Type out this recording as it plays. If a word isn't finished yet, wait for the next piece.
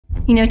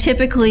You know,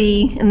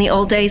 typically in the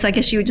old days, I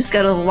guess you would just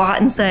go to the lot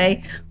and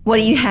say, what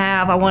do you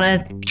have? I want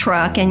a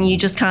truck. And you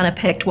just kind of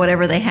picked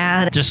whatever they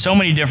had. Just so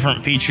many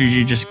different features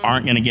you just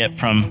aren't going to get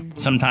from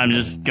sometimes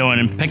just going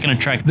and picking a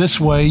truck. This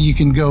way you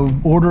can go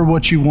order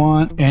what you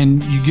want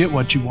and you get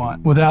what you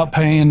want without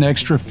paying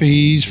extra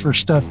fees for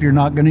stuff you're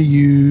not going to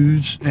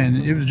use.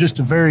 And it was just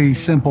a very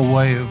simple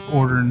way of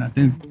ordering a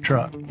new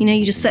truck. You know,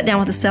 you just sit down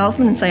with the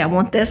salesman and say, I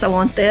want this, I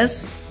want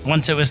this.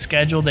 Once it was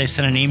scheduled, they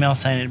sent an email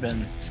saying it had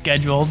been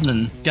scheduled,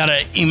 and got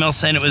an email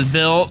saying it was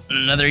built, and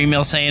another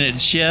email saying it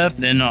shipped.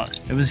 Then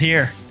it was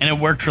here. And it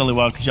worked really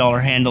well because y'all are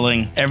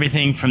handling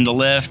everything from the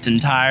lift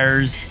and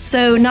tires.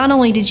 So not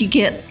only did you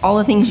get all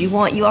the things you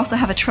want, you also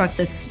have a truck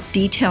that's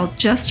detailed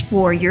just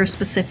for your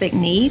specific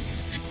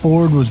needs.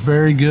 Ford was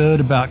very good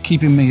about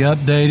keeping me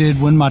updated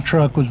when my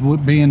truck was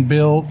being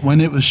built,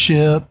 when it was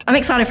shipped. I'm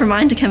excited for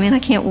mine to come in. I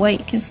can't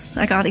wait because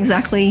I got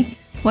exactly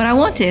what I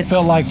wanted.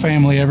 Felt like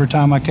family every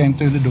time I came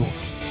through the door.